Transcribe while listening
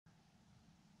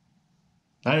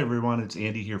Hi everyone, it's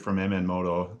Andy here from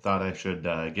MNMoto. Thought I should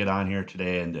get on here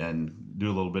today and do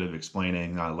a little bit of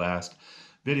explaining. Last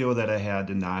video that I had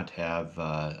did not have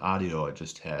audio, it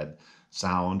just had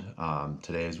sound.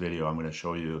 Today's video I'm going to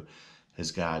show you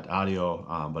has got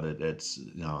audio, but it's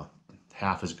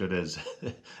half as good as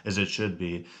as it should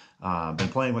be. Been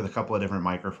playing with a couple of different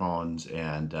microphones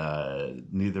and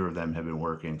neither of them have been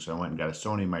working, so I went and got a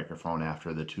Sony microphone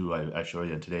after the two I showed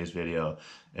you in today's video,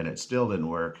 and it still didn't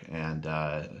work. And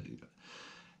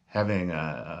having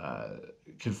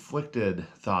conflicted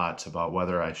thoughts about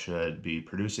whether I should be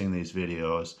producing these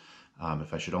videos,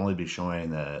 if I should only be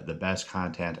showing the best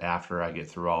content after I get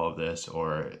through all of this,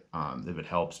 or if it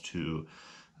helps to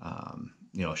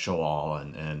show all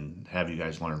and have you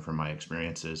guys learn from my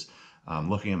experiences.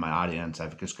 Looking at my audience,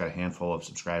 I've just got a handful of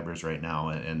subscribers right now,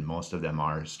 and most of them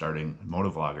are starting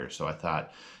motovloggers. So I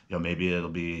thought, maybe it'll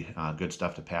be good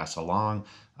stuff to pass along.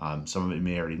 Some of it you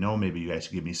may already know. Maybe you guys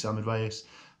can give me some advice,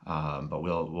 but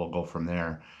we'll go from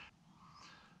there.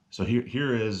 So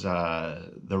here is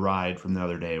the ride from the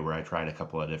other day where I tried a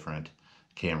couple of different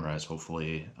cameras.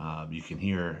 Hopefully you can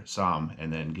hear some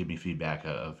and then give me feedback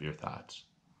of your thoughts.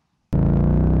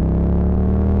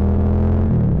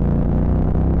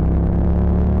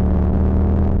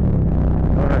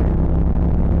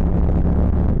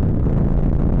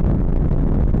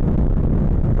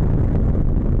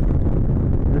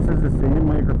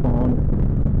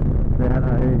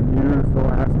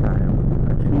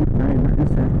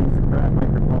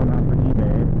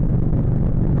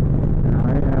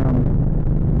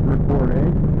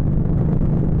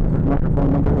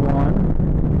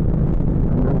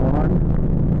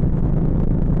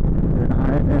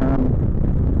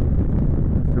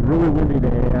 Really windy day.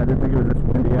 I didn't think it was this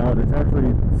windy out. It's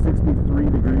actually 63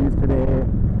 degrees today.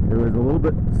 It was a little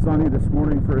bit sunny this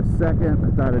morning for a second.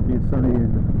 I thought it'd be sunny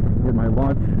for my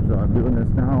lunch, so I'm doing this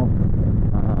now.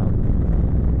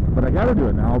 But I gotta do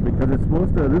it now because it's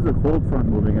supposed to, this is a cold front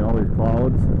moving in all these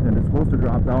clouds, and it's supposed to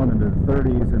drop down into the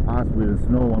 30s and possibly to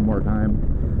snow one more time,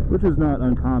 which is not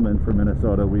uncommon for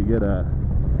Minnesota. We get a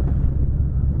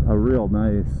real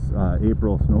nice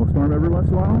April snowstorm every once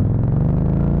in a while.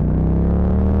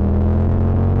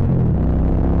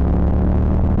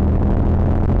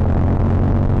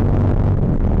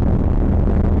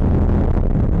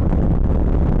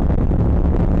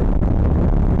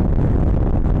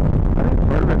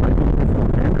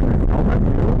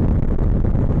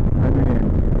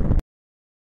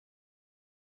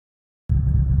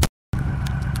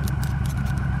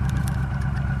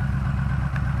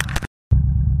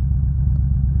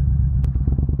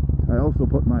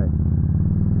 Put my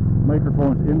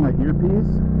microphones in my earpiece.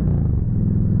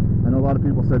 I know a lot of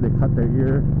people said they cut their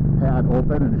ear pad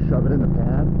open and shove it in the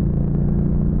pad,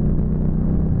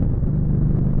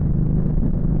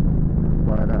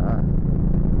 but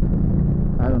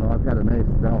I don't know. I've got a nice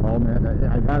Bell helmet.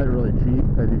 I got it really cheap.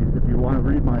 If you want to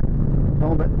read my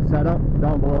helmet setup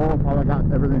down below, how I got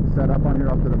everything set up on here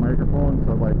up to the microphone,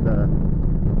 so like the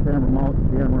camera mount,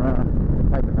 camera, the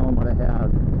type of helmet I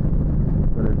have.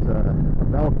 But it's a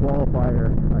Bell qualifier.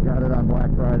 I got it on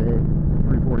Black Friday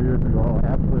 3-4 years ago. I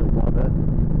absolutely love it.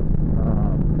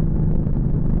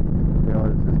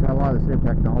 It's got a lot of the same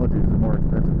technology as the more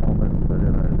expensive helmets, but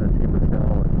in a cheaper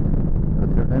shell. And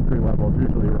their entry level is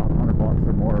usually around $100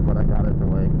 or more, but I got it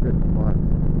for like $50.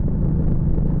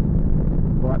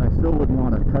 But I still wouldn't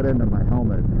want to cut into my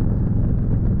helmet.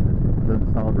 It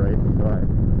doesn't sound right. So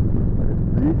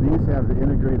these have the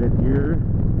integrated ear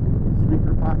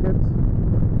speaker pockets.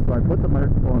 So I put the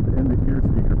microphones in the ear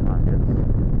speaker pockets,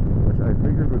 which I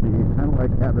figured would be kind of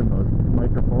like having those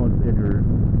microphones in your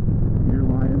ear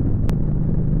line.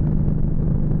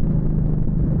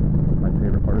 My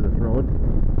favorite part of this road.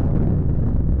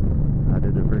 I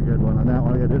did a pretty good one on that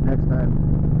one. I gotta do it next time.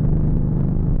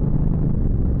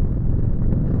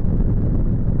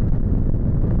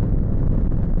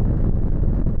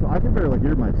 So I can barely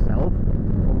hear myself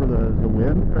over the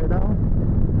wind right now.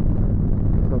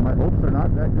 So my hopes are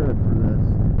not that good for this.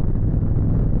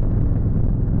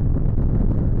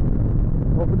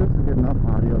 Hopefully this is good enough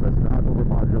audio that's not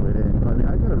overmodulating. But I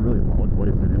mean, I got a really loud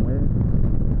voice anyway.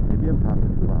 Maybe I'm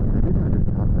talking too loud. Maybe I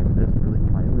just talk like this really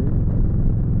quietly.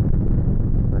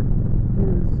 Like,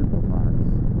 here's Simple Thoughts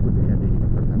with Andy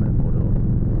from MNMoto.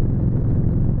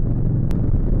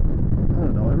 I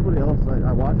don't know, everybody else,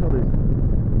 I watch all these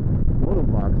moto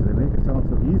vlogs, they make it sound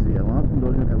so easy. A lot of them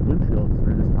don't even have windshields,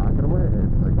 they're just talking away.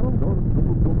 It's like, oh,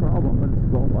 no problem. I just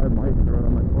go buy a mic and run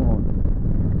on my phone.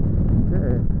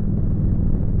 Okay.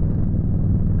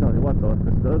 Tell you what though, if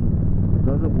this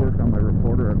doesn't work on my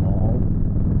recorder at all,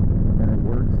 and it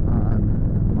works on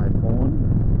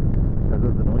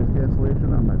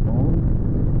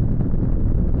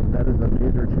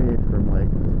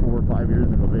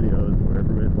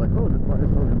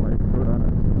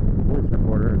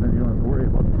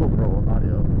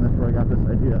this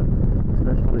idea,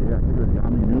 especially I think it was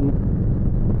Yami Noob.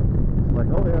 It's like,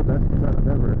 oh yeah, best setup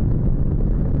ever.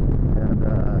 And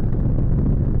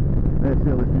they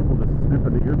see all these people just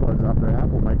snipping the earbuds off their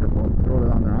Apple microphone, throw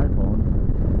it on their iPhone.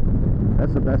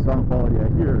 That's the best sound quality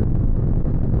I hear.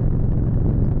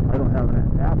 I don't have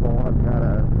an Apple, I've got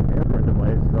an Android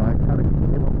device, so I kind of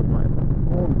came up with my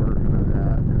own version of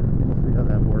that. We'll see how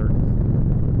that works.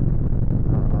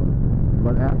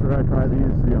 But after I try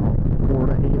these, 4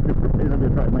 to 8 different ways, I'm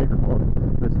going to try microphone.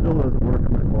 If it still doesn't work,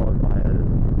 I'm going to go out and buy a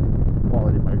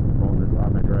quality microphone that's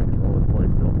omnidirectional with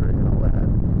voice filtering and all that.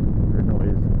 Or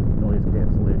noise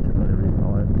cancellation, whatever you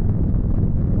call it.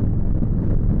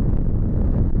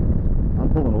 I'm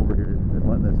pulling over here and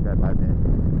letting this guy by me.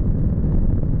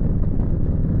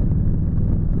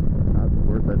 Not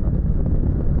worth it.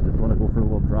 I just want to go for a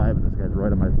little drive and this guy's right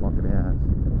on my fucking ass.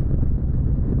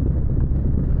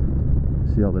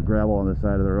 See all the gravel on the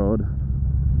side of the road?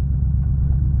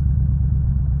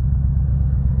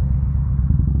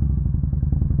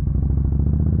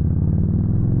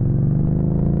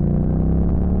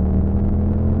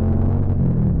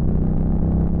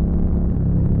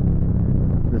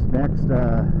 This next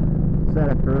set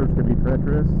of curves can be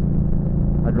treacherous.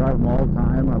 I drive them all the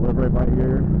time. I live right by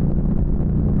here.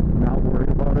 Not worried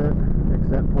about it,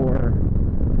 except for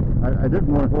I did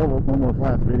almost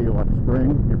last video on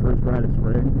spring, your first ride at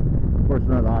spring. Of course,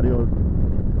 none of the audio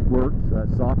worked, so that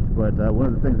sucked, but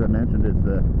one of the things I mentioned is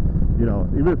that,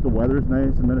 even if the weather's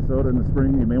nice in Minnesota in the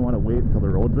spring, you may want to wait until the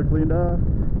roads are cleaned off.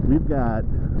 We've got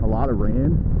a lot of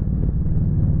rain,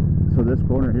 so this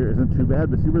corner here isn't too bad,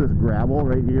 but see where this gravel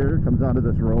right here comes onto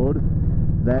this road?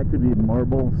 That could be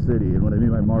Marble City, and what I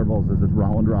mean by marbles is this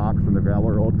round rocks from the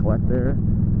gravel road collect there.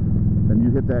 Then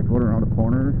you hit that corner around a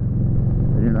corner,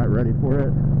 and you're not ready for it,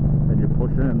 and you're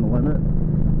pushing in the limit,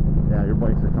 yeah, your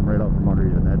bike's gonna come right out from under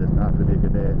you, and that is not gonna be a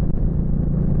good day.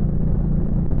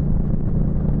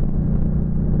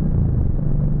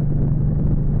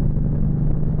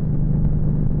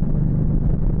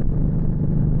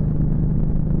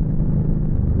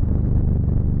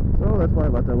 So that's why I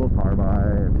let that little car by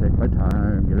and take my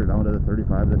time, get her down to the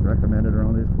 35 that's recommended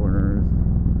around these corners.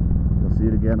 You'll see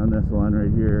it again on this one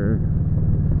right here.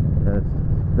 It's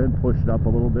been pushed up a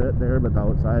little bit there, but the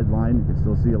outside line you can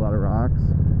still see a lot of rocks.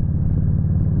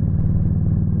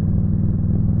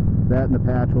 That and the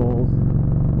patch holes,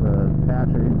 the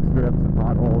patching strips and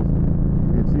potholes.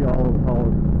 You can see how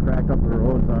cracked up the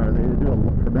roads are. They do a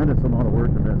tremendous amount of work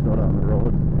in Minnesota on the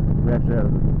roads. We actually have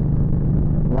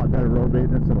a lot better road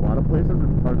maintenance in a lot of places.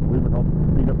 It's hard to believe with how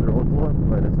beat up the roads look,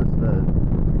 but it's just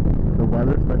the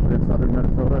weather, especially in southern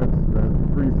Minnesota. It's the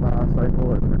freeze-thaw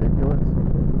cycle is ridiculous.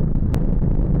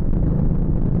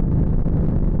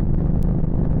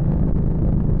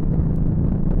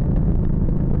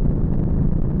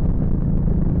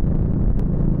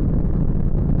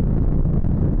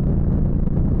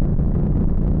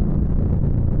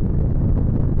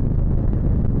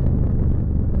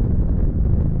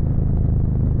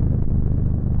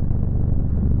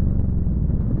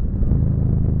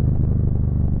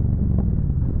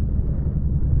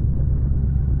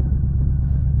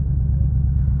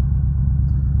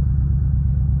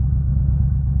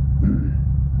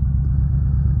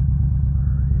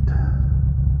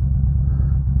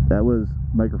 That was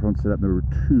microphone setup number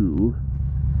 2.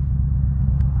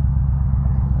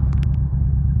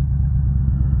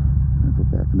 I'll go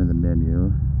back into the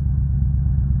menu.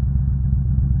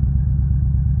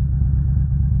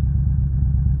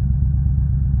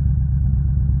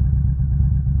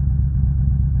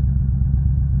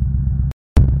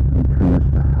 I'll turn this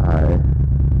to high.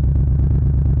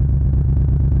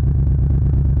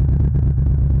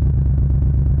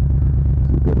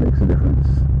 See if that makes a difference.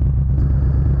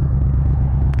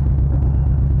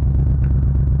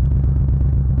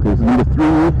 Okay, so number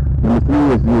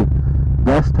 3 is the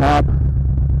desktop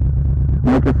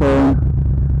microphone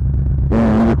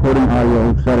and recording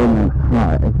audio setting on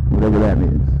high, whatever that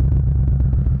means.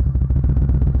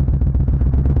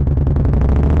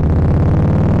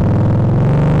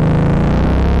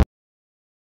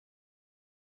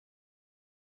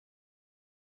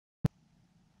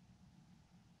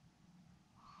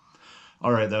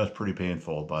 All right, that was pretty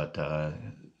painful, but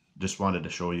just wanted to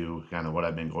show you kind of what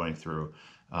I've been going through.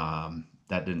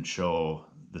 That didn't show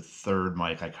the third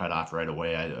mic I cut off right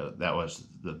away. That was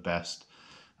the best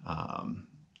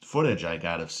footage I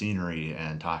got of scenery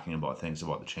and talking about things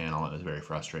about the channel. It was very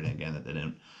frustrating again that they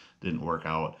didn't work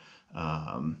out.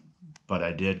 But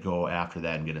I did go after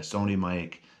that and get a Sony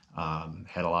mic.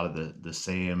 Had a lot of the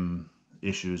same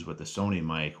issues with the Sony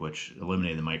mic, which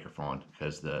eliminated the microphone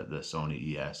because the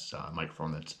Sony ES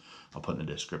microphone that's I'll put in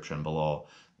the description below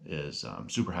is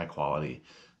super high quality.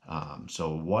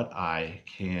 So what I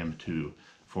came to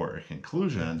for a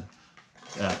conclusion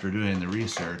after doing the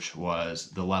research was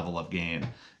the level of gain.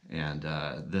 And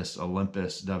this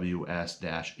Olympus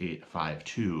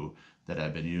WS-852 that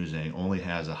I've been using only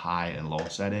has a high and low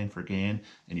setting for gain,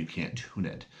 and you can't tune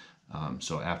it.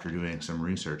 So after doing some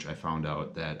research, I found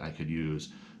out that I could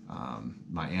use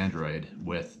my Android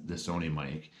with the Sony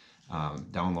mic,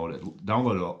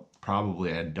 downloaded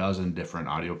probably a dozen different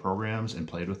audio programs and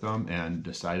played with them, and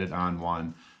decided on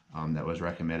one that was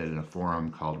recommended in a forum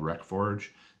called RecForge.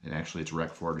 And actually it's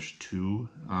RecForge 2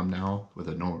 now with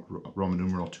a Roman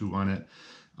numeral 2 on it.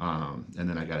 And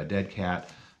then I got a dead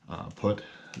cat, put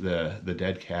the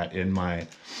dead cat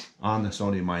on the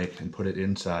Sony mic and put it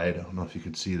inside. I don't know if you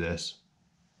can see this.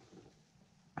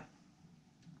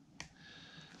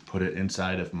 Put it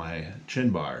inside of my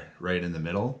chin bar right in the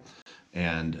middle.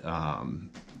 And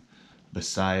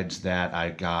besides that, I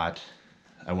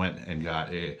went and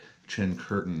got a chin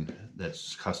curtain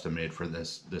that's custom made for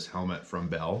this helmet from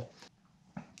Bell.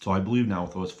 So I believe now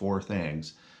with those 4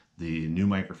 things, the new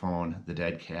microphone, the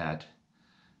dead cat,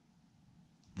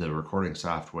 the recording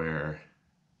software,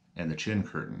 and the chin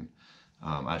curtain,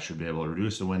 I should be able to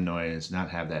reduce the wind noise, not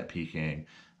have that peaking,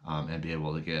 and be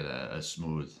able to get a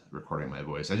smooth recording of my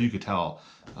voice. As you could tell,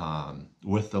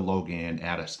 with the low gain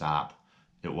at a stop,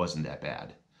 it wasn't that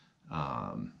bad.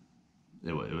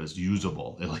 It was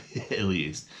usable at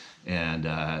least. And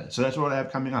so that's what I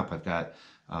have coming up. I've got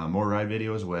more ride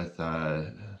videos with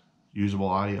usable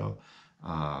audio.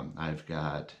 I've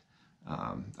got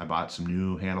I bought some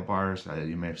new handlebars.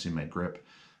 You may have seen my grip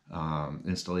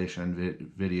installation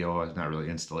video. It's not really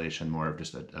installation, more of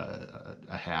just a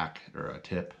hack or a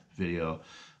tip video.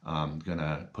 I'm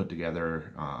gonna put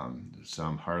together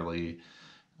some Harley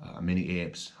mini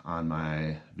apes on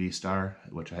my V-Star,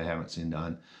 which I haven't seen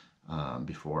done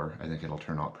before. I think it'll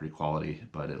turn out pretty quality,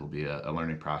 but it'll be a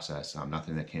learning process.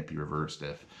 Nothing that can't be reversed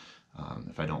if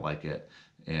I don't like it.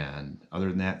 And other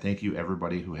than that, thank you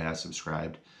everybody who has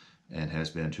subscribed and has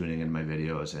been tuning in my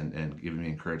videos and giving me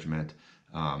encouragement.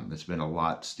 It's been a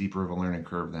lot steeper of a learning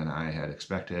curve than I had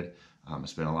expected.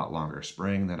 It's been a lot longer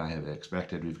spring than I had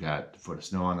expected. We've got a foot of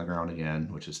snow on the ground again,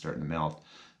 which is starting to melt.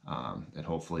 And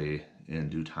hopefully in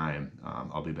due time,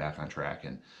 I'll be back on track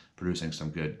and producing some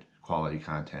good quality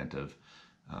content of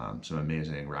some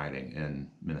amazing riding in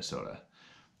Minnesota.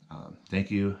 Thank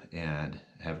you and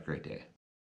have a great day.